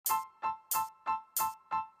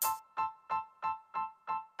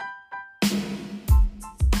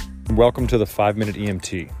Welcome to the 5-Minute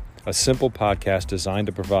EMT, a simple podcast designed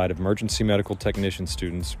to provide emergency medical technician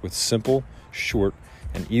students with simple, short,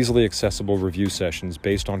 and easily accessible review sessions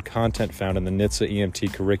based on content found in the NHTSA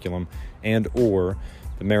EMT curriculum and/or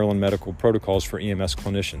the Maryland Medical Protocols for EMS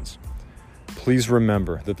clinicians. Please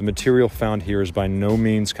remember that the material found here is by no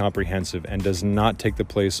means comprehensive and does not take the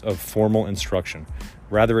place of formal instruction.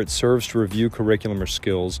 Rather, it serves to review curriculum or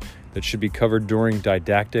skills that should be covered during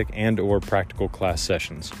didactic and/or practical class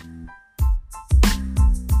sessions.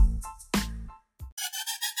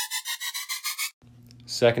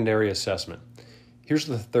 Secondary assessment. Here's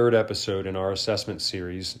the third episode in our assessment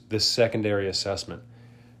series, the secondary assessment.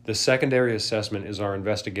 The secondary assessment is our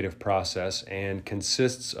investigative process and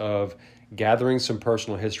consists of gathering some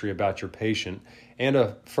personal history about your patient and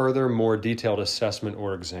a further, more detailed assessment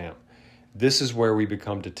or exam. This is where we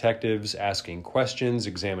become detectives, asking questions,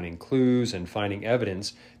 examining clues, and finding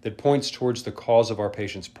evidence that points towards the cause of our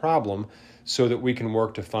patient's problem so that we can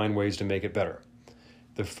work to find ways to make it better.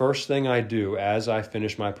 The first thing I do as I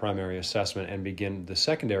finish my primary assessment and begin the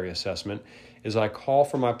secondary assessment is I call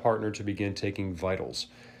for my partner to begin taking vitals.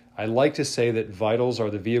 I like to say that vitals are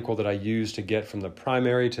the vehicle that I use to get from the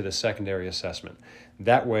primary to the secondary assessment.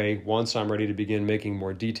 That way, once I'm ready to begin making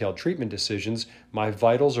more detailed treatment decisions, my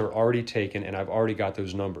vitals are already taken and I've already got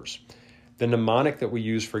those numbers. The mnemonic that we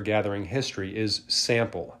use for gathering history is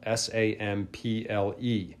SAMPLE,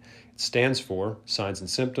 S-A-M-P-L-E. It stands for signs and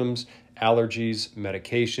symptoms, allergies,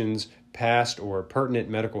 medications, past or pertinent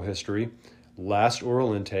medical history, last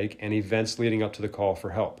oral intake, and events leading up to the call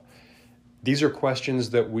for help. These are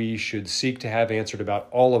questions that we should seek to have answered about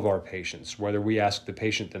all of our patients, whether we ask the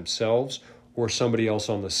patient themselves or somebody else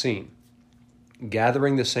on the scene.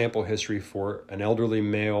 Gathering the sample history for an elderly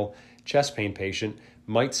male chest pain patient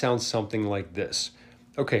might sound something like this.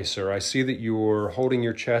 Okay, sir, I see that you're holding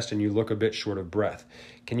your chest and you look a bit short of breath.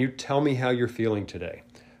 Can you tell me how you're feeling today?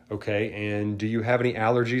 Okay, and do you have any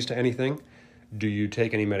allergies to anything? Do you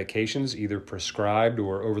take any medications, either prescribed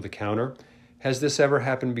or over the counter? Has this ever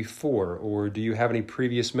happened before, or do you have any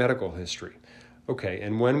previous medical history? Okay,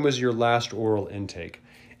 and when was your last oral intake?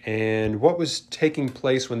 And what was taking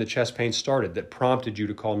place when the chest pain started that prompted you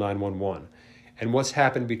to call 911? And what's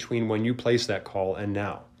happened between when you placed that call and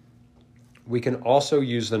now? We can also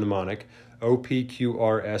use the mnemonic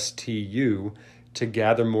OPQRSTU to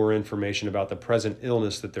gather more information about the present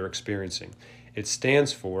illness that they're experiencing. It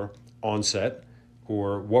stands for onset,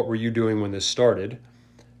 or what were you doing when this started?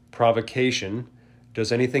 Provocation,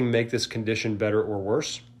 does anything make this condition better or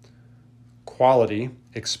worse? Quality,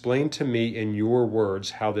 explain to me in your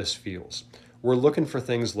words how this feels. We're looking for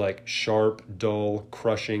things like sharp, dull,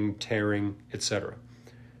 crushing, tearing, etc.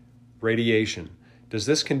 Radiation, does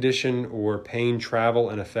this condition or pain travel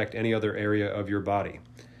and affect any other area of your body?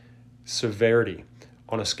 Severity,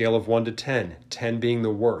 on a scale of 1 to 10, 10 being the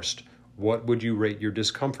worst, what would you rate your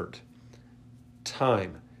discomfort?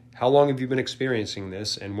 Time, how long have you been experiencing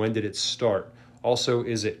this and when did it start? Also,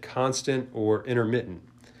 is it constant or intermittent?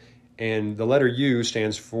 And the letter U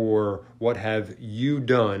stands for what have you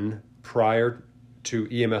done prior to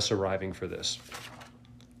EMS arriving for this.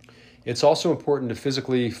 It's also important to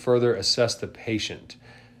physically further assess the patient.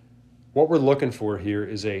 What we're looking for here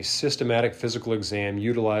is a systematic physical exam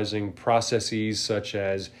utilizing processes such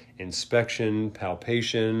as inspection,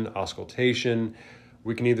 palpation, auscultation.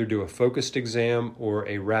 We can either do a focused exam or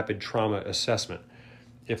a rapid trauma assessment.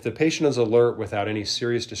 If the patient is alert without any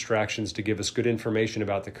serious distractions to give us good information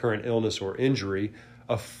about the current illness or injury,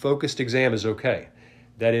 a focused exam is okay.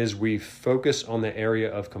 That is, we focus on the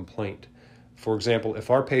area of complaint. For example, if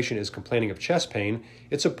our patient is complaining of chest pain,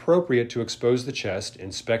 it's appropriate to expose the chest,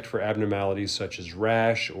 inspect for abnormalities such as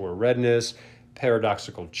rash or redness,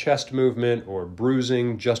 paradoxical chest movement, or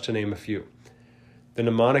bruising, just to name a few. The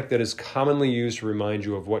mnemonic that is commonly used to remind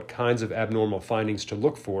you of what kinds of abnormal findings to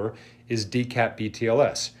look for is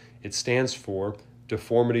DCAP-BTLS. It stands for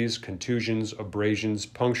deformities, contusions, abrasions,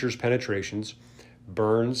 punctures, penetrations,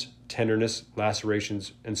 burns, tenderness,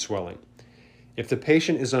 lacerations, and swelling. If the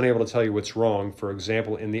patient is unable to tell you what's wrong, for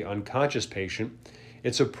example, in the unconscious patient,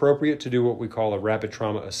 it's appropriate to do what we call a rapid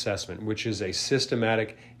trauma assessment, which is a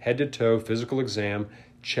systematic head-to-toe physical exam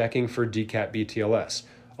checking for DCAP-BTLS,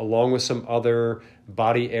 along with some other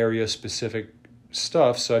body area specific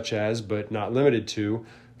stuff such as, but not limited to,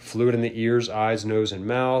 fluid in the ears, eyes, nose, and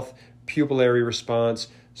mouth, pupillary response,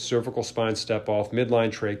 cervical spine step-off,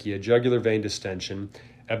 midline trachea, jugular vein distension,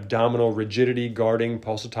 abdominal rigidity, guarding,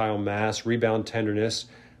 pulsatile mass, rebound tenderness,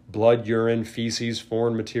 blood, urine, feces,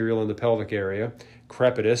 foreign material in the pelvic area,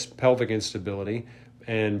 crepitus, pelvic instability,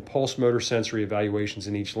 and pulse motor sensory evaluations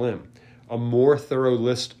in each limb. A more thorough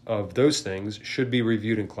list of those things should be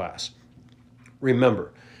reviewed in class.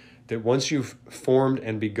 Remember that once you've formed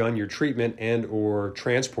and begun your treatment and or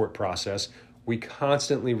transport process, we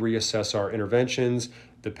constantly reassess our interventions,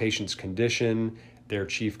 the patient's condition, their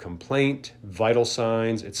chief complaint, vital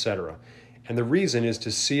signs, etc. And the reason is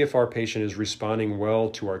to see if our patient is responding well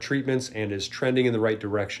to our treatments and is trending in the right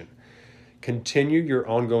direction. Continue your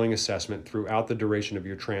ongoing assessment throughout the duration of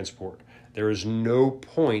your transport. There is no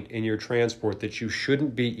point in your transport that you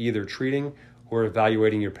shouldn't be either treating or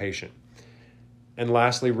evaluating your patient. And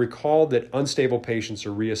lastly, recall that unstable patients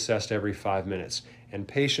are reassessed every 5 minutes, and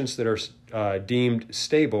patients that are deemed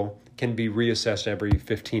stable can be reassessed every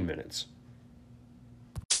 15 minutes.